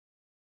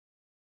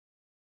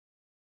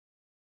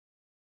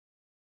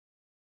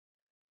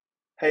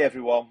Hey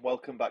everyone,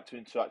 welcome back to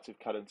Interactive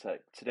CAD and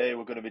Tech. Today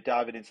we're going to be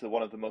diving into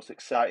one of the most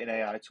exciting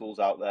AI tools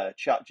out there,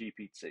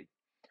 ChatGPT.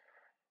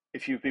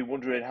 If you've been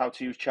wondering how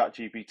to use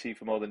ChatGPT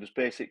for more than just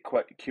basic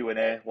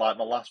Q&A, like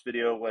my last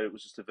video where it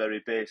was just a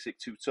very basic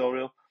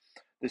tutorial,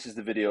 this is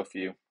the video for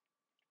you.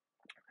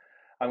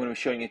 I'm going to be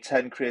showing you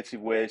 10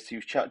 creative ways to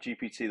use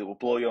ChatGPT that will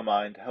blow your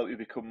mind, help you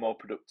become more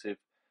productive,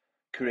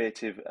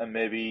 creative, and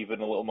maybe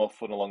even a little more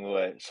fun along the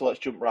way. So let's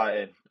jump right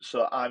in.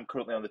 So I'm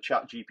currently on the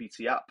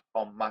ChatGPT app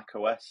on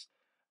macOS.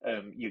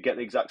 You get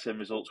the exact same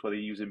results whether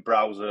you're using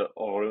browser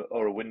or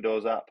a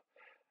Windows app.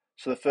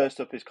 So the first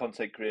up is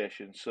content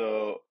creation.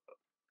 So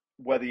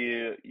whether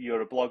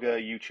you're a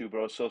blogger, YouTuber,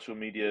 or social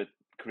media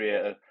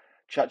creator,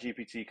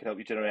 ChatGPT can help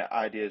you generate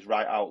ideas,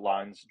 write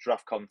outlines,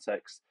 draft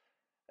context.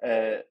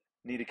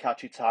 Need a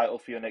catchy title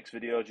for your next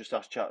video? Just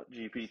ask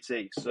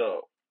ChatGPT.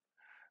 So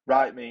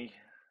write me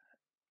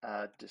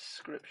a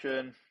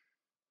description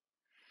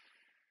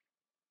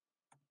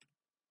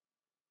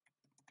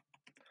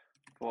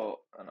for,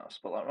 and I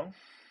spelled that wrong,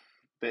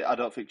 but I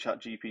don't think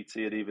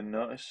ChatGPT had even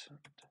noticed.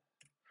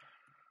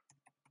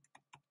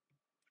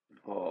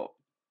 For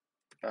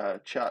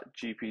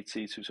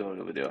ChatGPT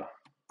tutorial video.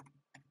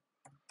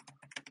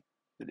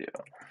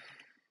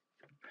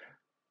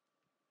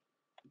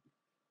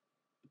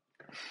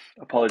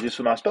 Apologies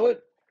for my spelling.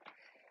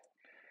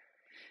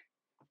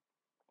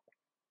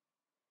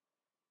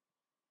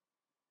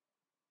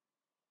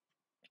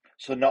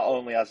 So not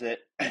only has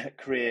it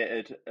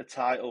created a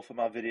title for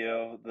my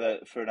video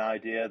for an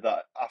idea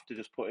that after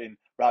just putting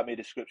write me a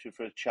description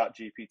for a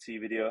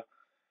ChatGPT video,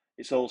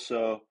 it's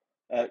also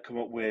come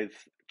up with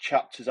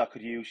chapters I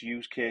could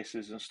use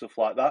cases and stuff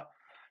like that.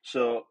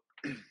 So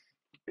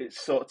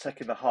it's sort of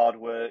taking the hard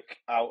work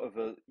out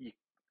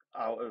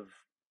of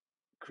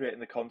creating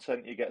the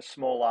content. You get a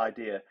small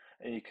idea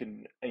and you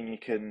can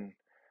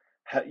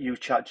use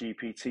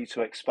ChatGPT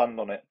to expand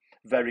on it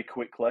very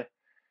quickly.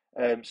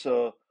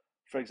 So,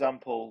 for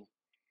example,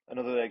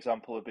 another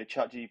example would be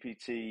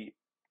ChatGPT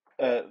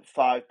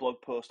 5 blog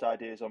post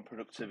ideas on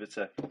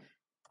productivity.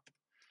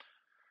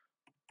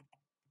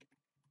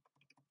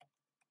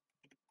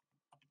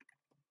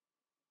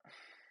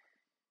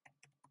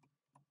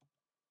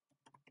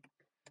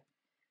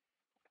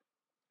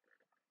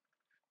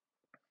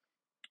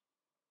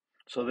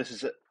 So this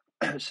is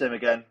it. Same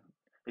again.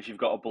 If you've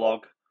got a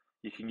blog,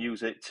 you can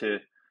use it to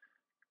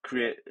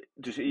create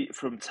just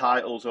from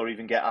titles or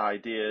even get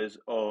ideas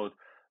or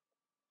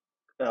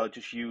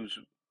just use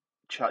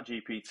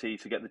ChatGPT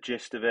to get the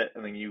gist of it,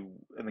 and then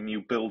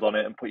you build on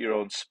it and put your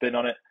own spin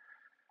on it.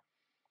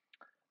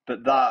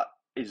 But that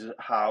is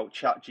how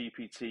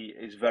ChatGPT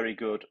is very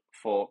good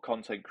for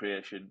content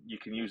creation. You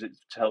can use it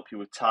to help you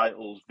with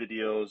titles,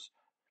 videos,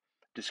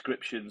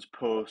 descriptions,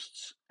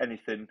 posts,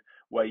 anything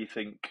where you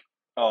think,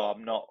 oh,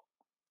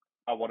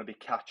 I want to be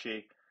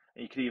catchy.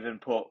 And you can even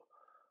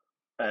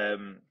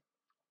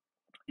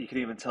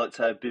tell it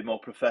to be more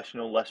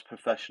professional, less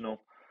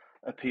professional,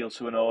 appeal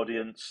to an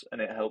audience,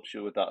 and it helps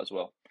you with that as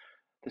well.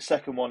 The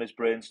second one is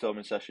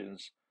brainstorming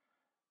sessions.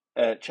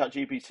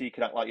 ChatGPT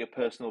can act like your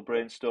personal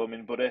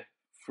brainstorming buddy,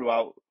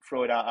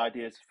 throwing out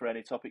ideas for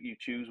any topic you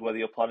choose, whether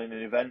you're planning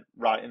an event,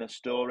 writing a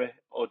story,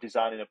 or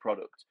designing a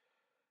product.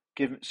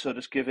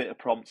 Just give it a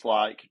prompt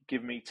like,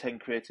 give me 10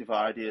 creative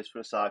ideas for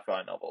a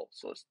sci-fi novel.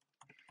 So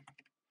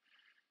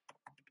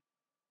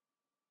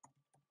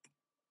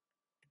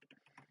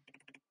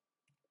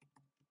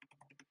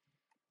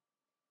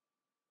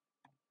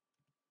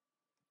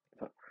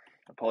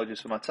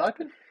apologies for my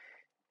typing.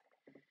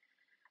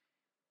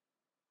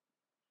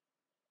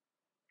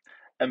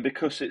 And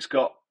because it's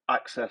got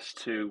access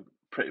to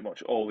pretty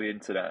much all the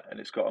internet and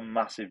it's got a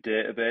massive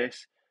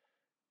database,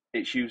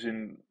 it's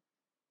using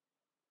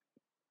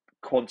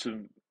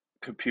quantum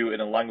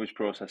computing and language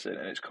processing,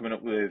 and it's coming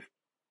up with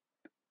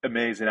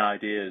amazing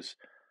ideas.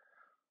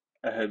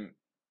 And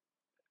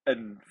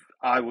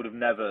I would have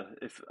never,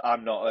 if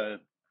I'm not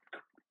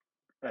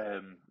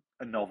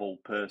a novel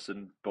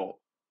person, but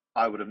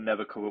I would have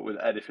never come up with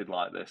anything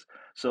like this.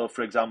 So,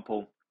 for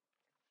example,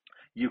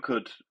 you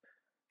could,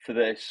 for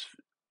this,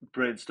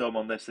 brainstorm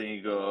on this thing.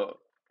 You go,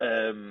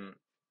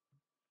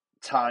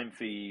 time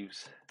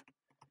thieves.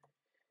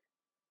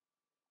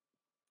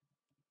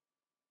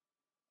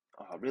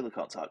 Oh, I really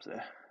can't type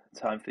today.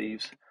 Time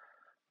thieves.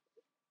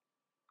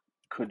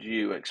 Could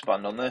you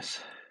expand on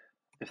this?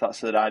 If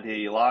that's an idea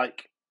you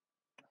like.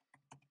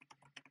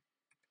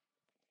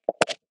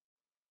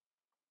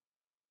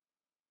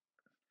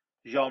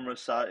 Genre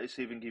site, it's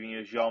even giving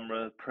you a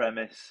genre,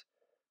 premise.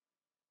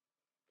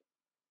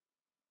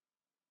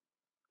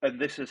 And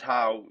this is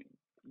how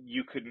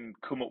you can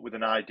come up with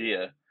an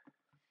idea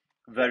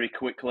very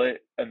quickly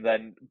and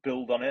then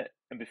build on it.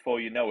 And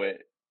before you know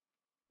it,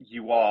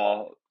 you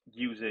are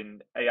using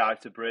AI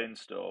to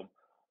brainstorm,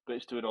 but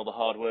it's doing all the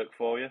hard work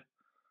for you.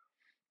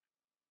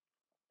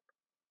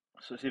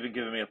 So it's even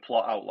giving me a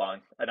plot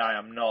outline, and I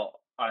am not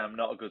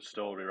a good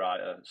story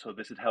writer, so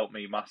this would help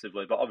me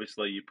massively. But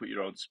obviously, you put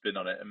your own spin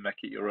on it and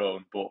make it your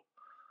own. But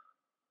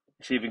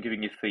it's even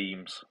giving you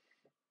themes.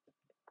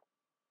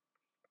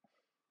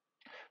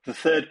 The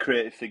third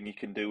creative thing you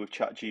can do with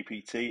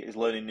ChatGPT is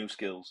learning new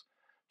skills.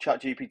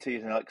 ChatGPT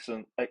is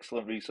an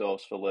excellent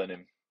resource for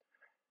learning.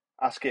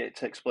 Ask it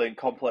to explain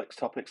complex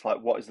topics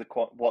like what is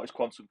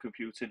quantum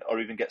computing, or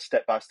even get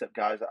step-by-step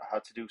guides on how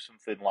to do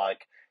something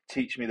like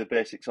teach me the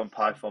basics on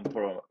Python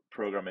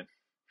programming.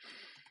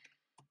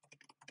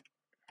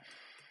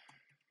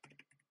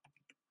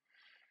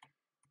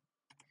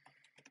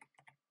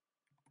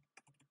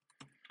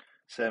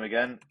 Same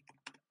again,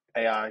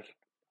 AI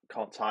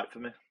can't type for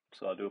me,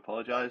 so I do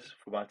apologise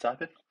for my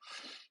typing.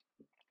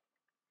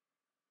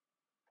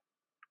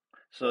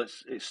 So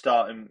it's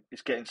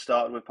getting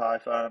started with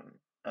Python,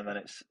 and then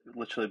it's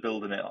literally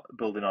building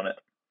on it.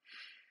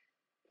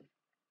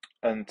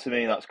 And to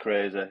me, that's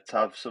crazy to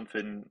have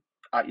something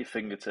at your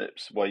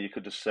fingertips where you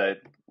could just say,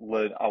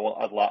 "Learn.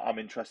 I'm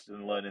interested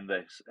in learning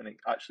this," and it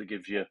actually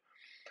gives you,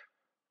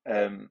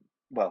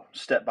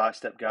 step by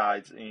step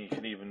guides, and you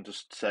can even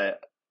just say,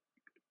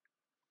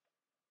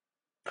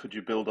 "Could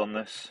you build on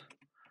this,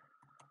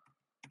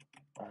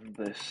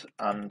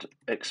 and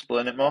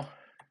explain it more?"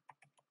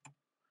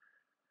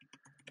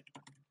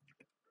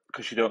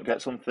 Because you don't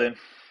get something.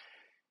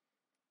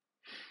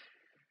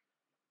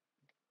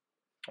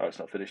 Oh, it's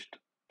not finished.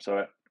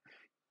 Sorry.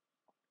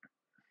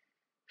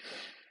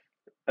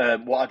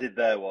 What I did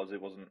there was it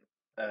wasn't.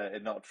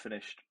 It not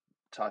finished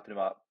typing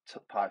about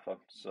Python.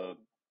 So,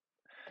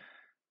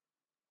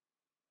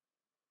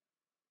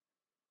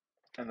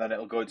 and then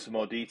it'll go into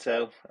more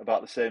detail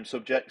about the same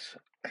subjects.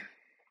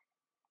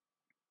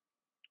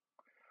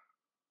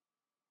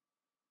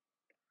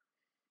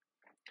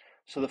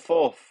 So the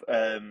fourth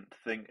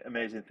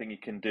amazing thing you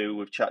can do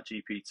with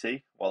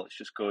ChatGPT, while it's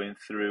just going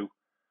through,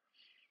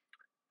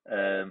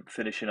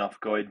 finishing off,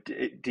 going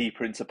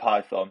deeper into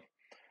Python,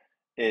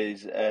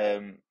 is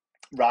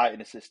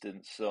writing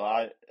assistance.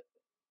 So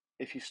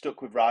if you're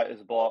stuck with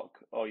writer's block,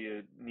 or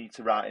you need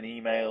to write an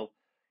email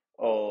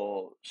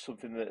or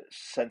something that's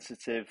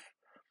sensitive,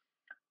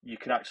 you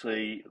can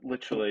actually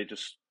literally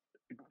just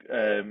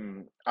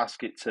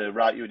ask it to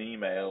write you an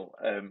email,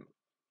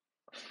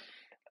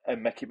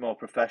 and make it more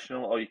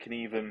professional, or you can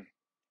even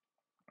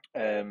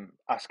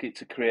ask it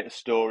to create a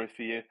story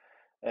for you,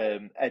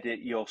 edit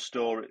your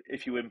story.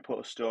 If you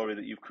input a story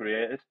that you've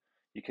created,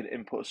 you can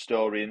input a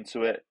story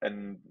into it,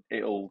 and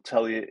it'll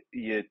tell you,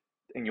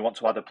 and you want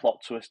to add a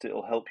plot twist,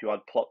 it'll help you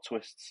add plot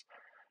twists.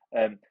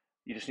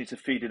 You just need to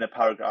feed in a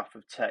paragraph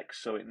of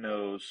text so it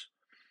knows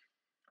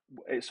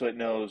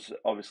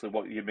obviously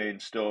what your main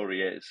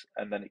story is,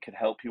 and then it can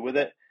help you with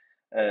it.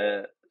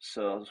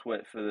 So I'll just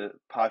wait for the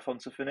Python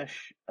to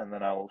finish, and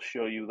then I will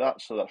show you that.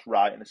 So that's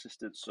writing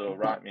assistant. So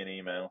write me an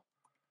email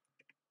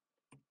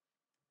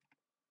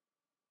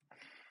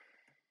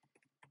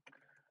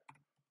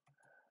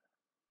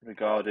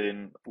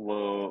regarding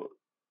low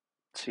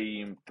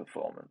team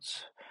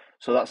performance.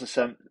 So that's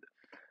since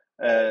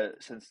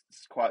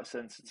it's quite a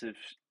sensitive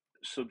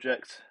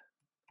subject.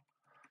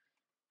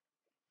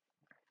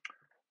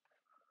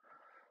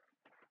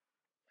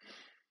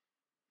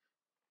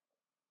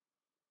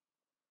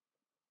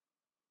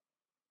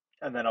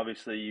 And then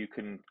obviously you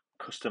can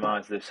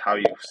customize this how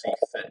you see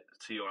fit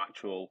to your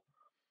actual.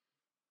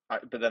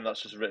 But then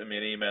that's just written me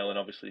an email, and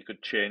obviously you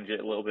could change it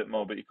a little bit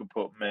more. But you could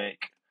put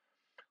make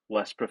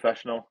less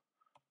professional,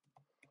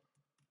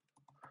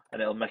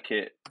 and it'll make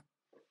it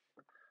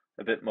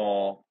a bit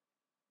more.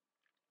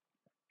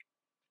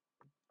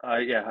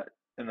 Yeah,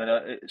 and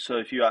then so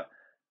if you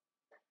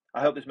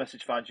I hope this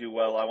message finds you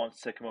well. I want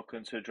to take a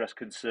moment to address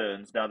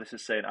concerns. Now, this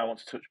is saying, I want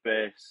to touch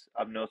base.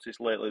 I've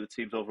noticed lately the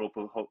team's overall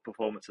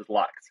performance has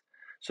lacked.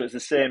 So it's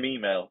the same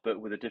email, but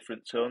with a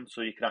different tone.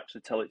 So you can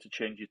actually tell it to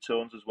change your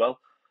tones as well.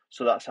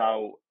 So that's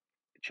how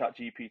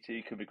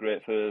ChatGPT can be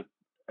great for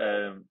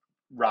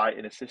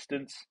writing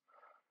assistance.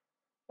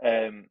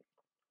 The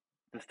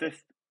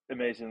fifth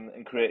amazing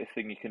and creative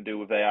thing you can do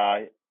with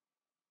AI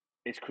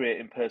is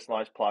creating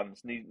personalised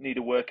plans. Need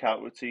a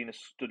workout routine, a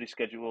study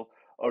schedule,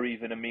 or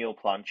even a meal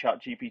plan.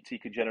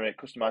 ChatGPT can generate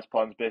customised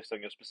plans based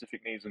on your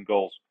specific needs and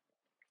goals.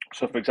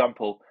 So, for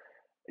example,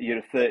 you're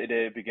a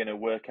 30-day beginner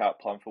workout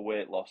plan for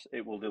weight loss.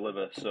 It will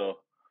deliver. So,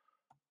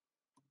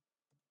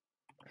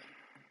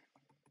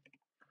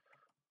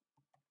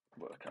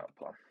 workout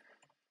plan.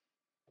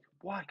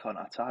 Why can't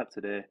I type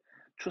today?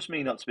 Trust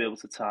me not to be able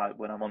to type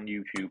when I'm on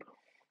YouTube.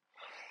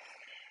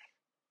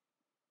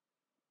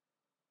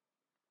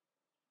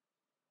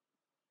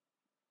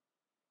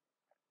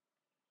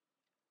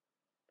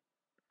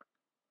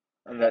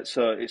 And that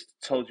so it's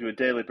told you a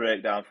daily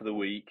breakdown for the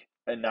week,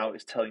 and now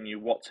it's telling you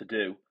what to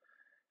do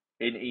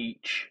in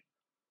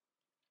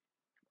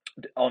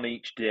on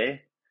each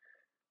day.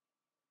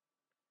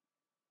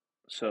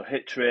 So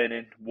hit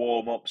training,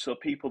 warm up. So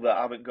people that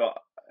haven't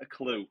got a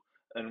clue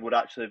and would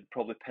actually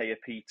probably pay a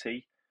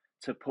PT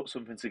to put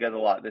something together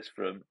like this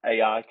for them,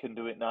 AI can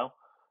do it now.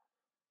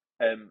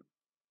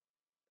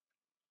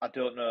 I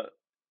don't know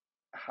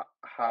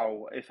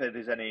how if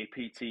there's any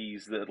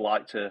PTs that'd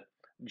like to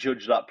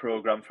judge that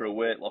program for a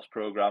weight loss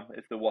program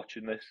if they're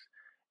watching this.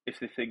 if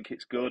they think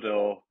it's good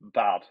or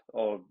bad,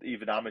 or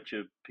even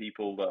amateur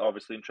people that are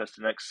obviously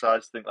interested in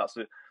exercise think that's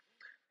it.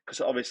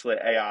 Because obviously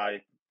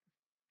AI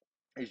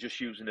is just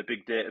using a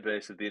big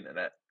database of the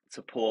internet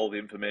to pull all the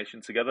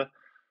information together.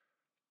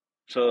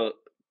 So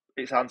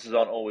its answers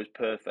aren't always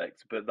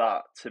perfect, but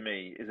that to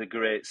me is a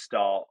great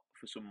start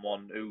for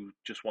someone who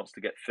just wants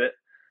to get fit.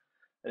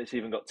 And it's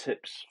even got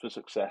tips for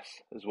success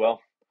as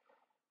well.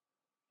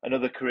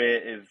 Another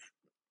creative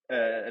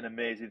and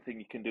amazing thing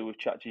you can do with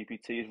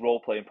ChatGPT is role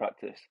playing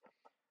practice.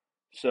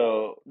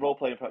 So, role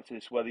playing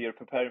practice, whether you're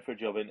preparing for a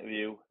job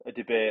interview, a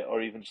debate,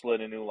 or even just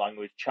learning a new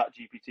language,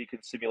 ChatGPT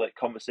can simulate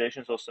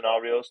conversations or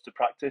scenarios to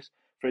practice.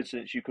 For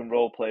instance, you can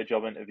role play a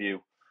job interview.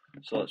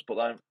 So, let's put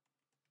that in.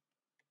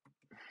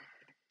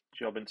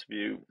 Job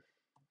interview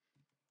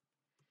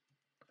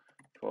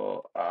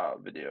for our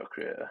video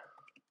creator.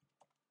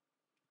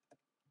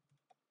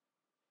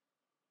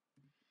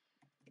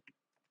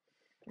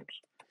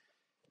 Oops.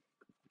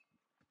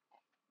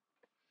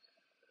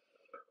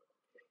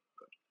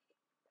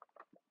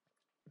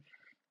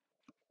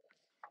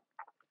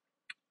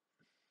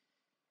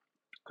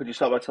 Could you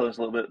start by telling us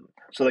a little bit?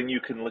 So then you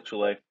can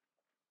literally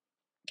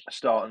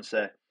start and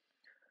say,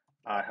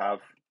 I have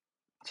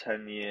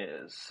 10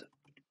 years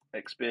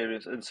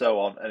experience and so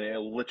on, and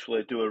it'll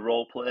literally do a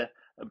role play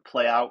and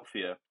play out for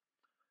you.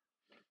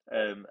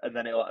 And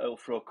then it'll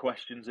throw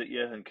questions at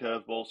you and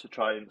curveballs to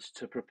try and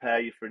to prepare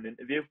you for an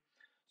interview.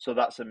 So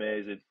that's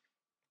amazing.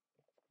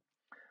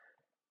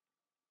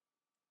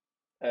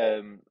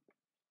 Um,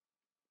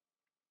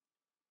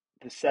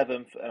 the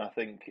seventh, and I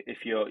think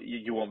if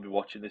you won't be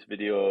watching this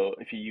video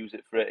if you use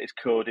it for it, is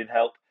coding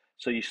help.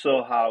 So you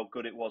saw how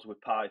good it was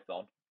with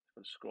Python.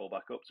 Let's scroll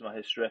back up to my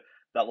history.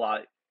 That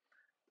like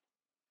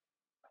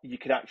you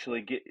can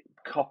actually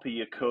copy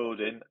your code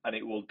in and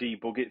it will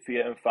debug it for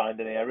you and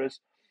find any errors.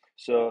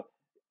 So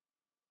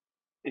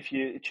if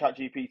you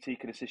ChatGPT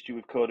can assist you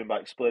with coding by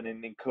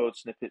explaining in code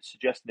snippets,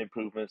 suggesting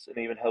improvements, and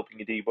even helping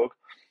you debug,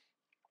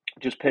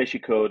 just paste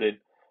your code in,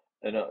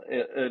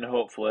 and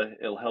hopefully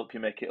it'll help you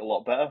make it a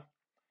lot better.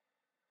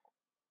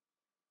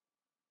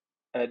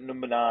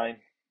 Number nine.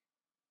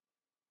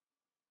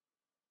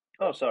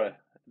 Oh, sorry,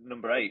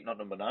 number eight, not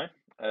number nine.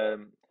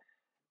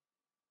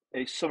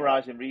 It's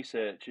summarising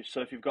research.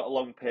 So if you've got a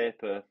long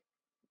paper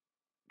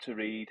to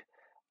read,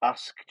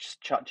 ask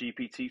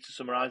ChatGPT to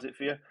summarise it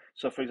for you.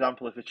 So, for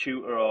example, if a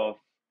tutor or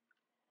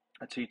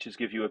a teacher's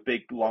give you a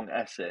big long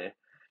essay,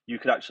 you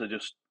could actually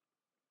just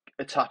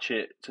attach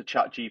it to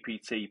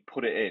ChatGPT,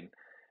 put it in,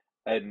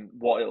 and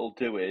what it'll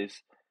do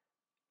is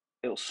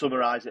it'll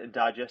summarize it and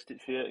digest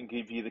it for you and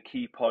give you the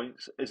key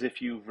points as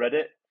if you've read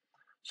it.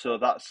 So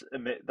that's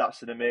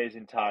an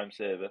amazing time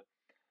saver.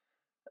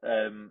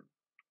 And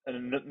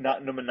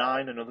number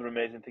nine, another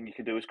amazing thing you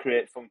can do is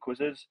create fun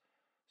quizzes.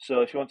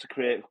 So if you want to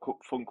create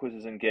fun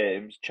quizzes and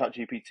games,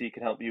 ChatGPT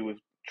can help you with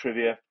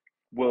trivia,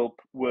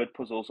 word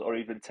puzzles, or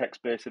even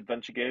text-based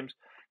adventure games.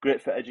 Great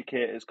for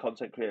educators,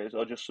 content creators,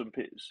 or just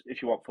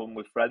if you want fun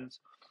with friends.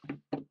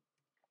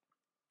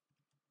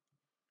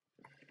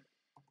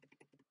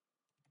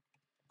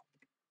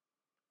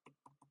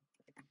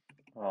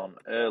 On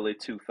early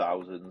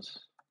 2000s.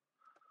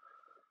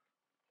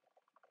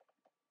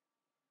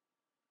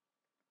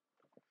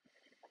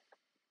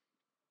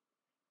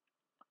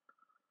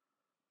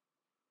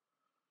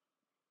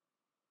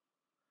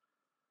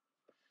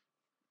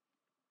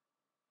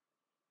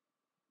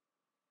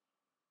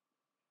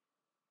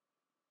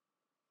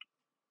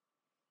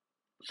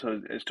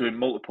 So it's doing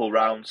multiple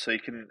rounds, so you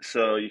can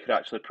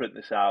actually print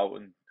this out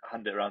and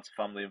hand it around to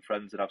family and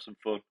friends and have some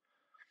fun.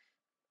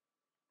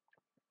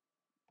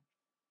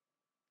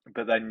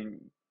 But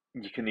then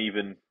you can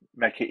even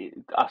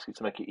ask it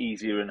to make it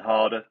easier and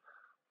harder.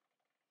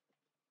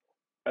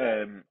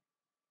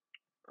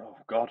 Oh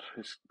God,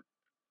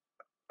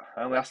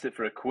 I only asked it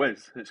for a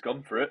quiz. It's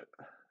gone for it.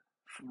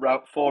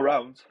 Four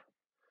rounds.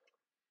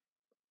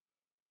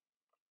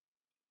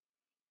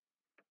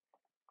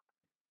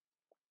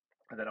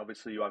 And then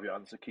obviously you have your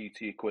answer key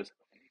to your quiz.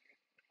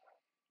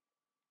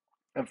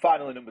 And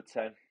finally, number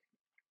 10,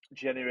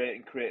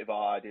 generating creative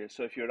art ideas.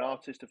 So if you're an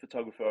artist, a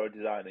photographer, or a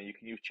designer, you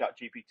can use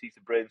ChatGPT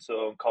to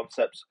brainstorm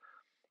concepts,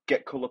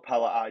 get color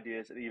palette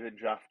ideas, and even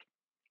draft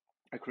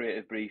a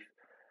creative brief.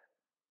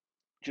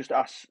 Just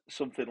ask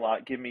something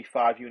like, give me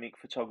 5 unique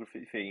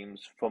photography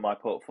themes for my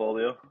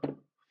portfolio.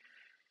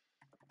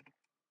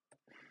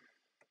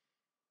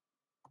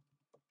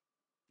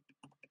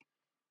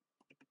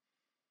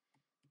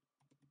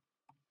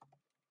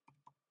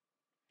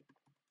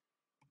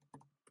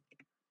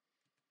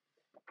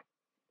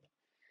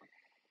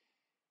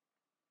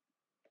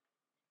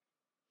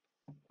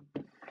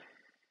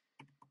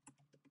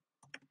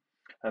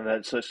 And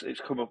then so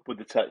it's come up with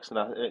the text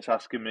and it's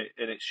asking me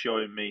and it's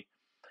showing me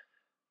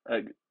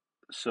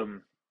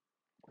some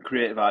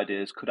creative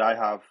ideas. Could I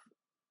have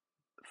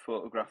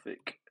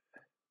photographic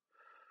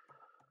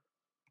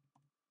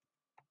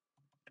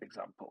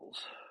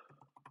examples?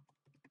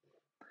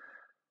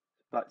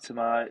 Back to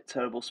my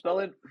terrible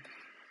spelling.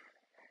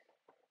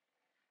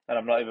 And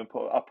I'm not even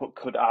I put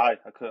could I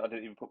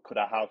didn't even put could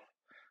I have.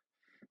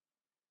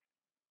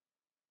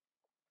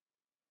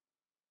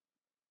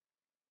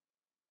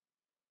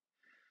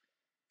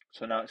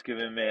 So now it's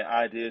giving me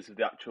ideas of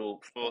the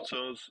actual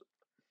photos.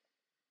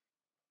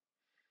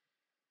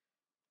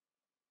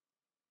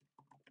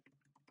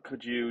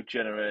 Could you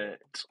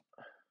generate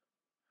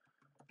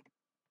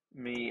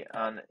me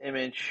an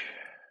image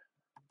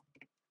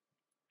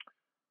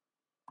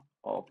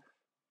of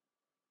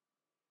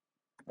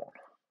one?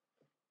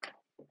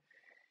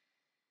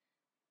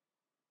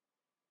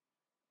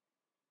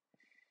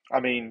 I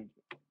mean,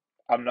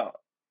 I know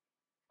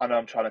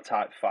I'm trying to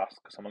type fast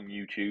because I'm on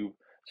YouTube,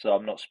 so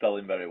I'm not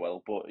spelling very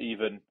well. But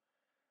even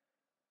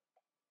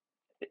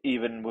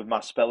with my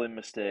spelling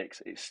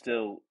mistakes, it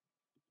still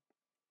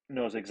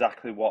knows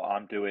exactly what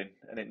I'm doing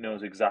and it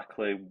knows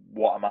exactly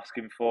what I'm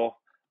asking for.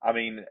 I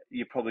mean,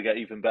 you probably get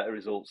even better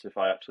results if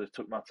I actually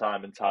took my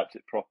time and typed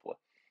it properly.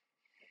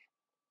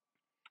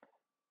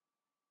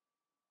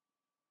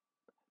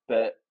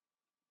 But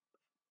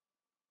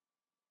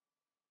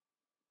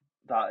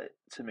that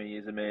to me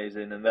is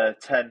amazing. And there are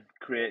 10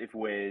 creative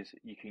ways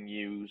you can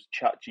use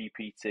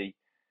ChatGPT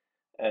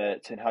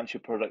to enhance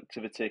your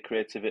productivity,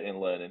 creativity,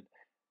 and learning.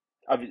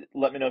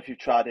 Let me know if you've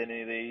tried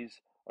any of these,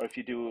 or if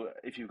you do,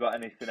 if you've got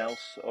anything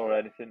else or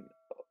anything,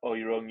 or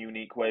your own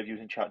unique way of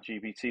using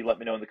ChatGPT. Let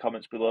me know in the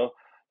comments below.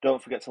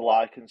 Don't forget to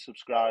like and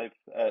subscribe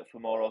for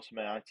more awesome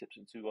AI tips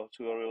and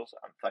tutorials.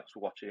 And thanks for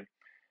watching.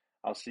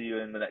 I'll see you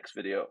in the next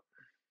video.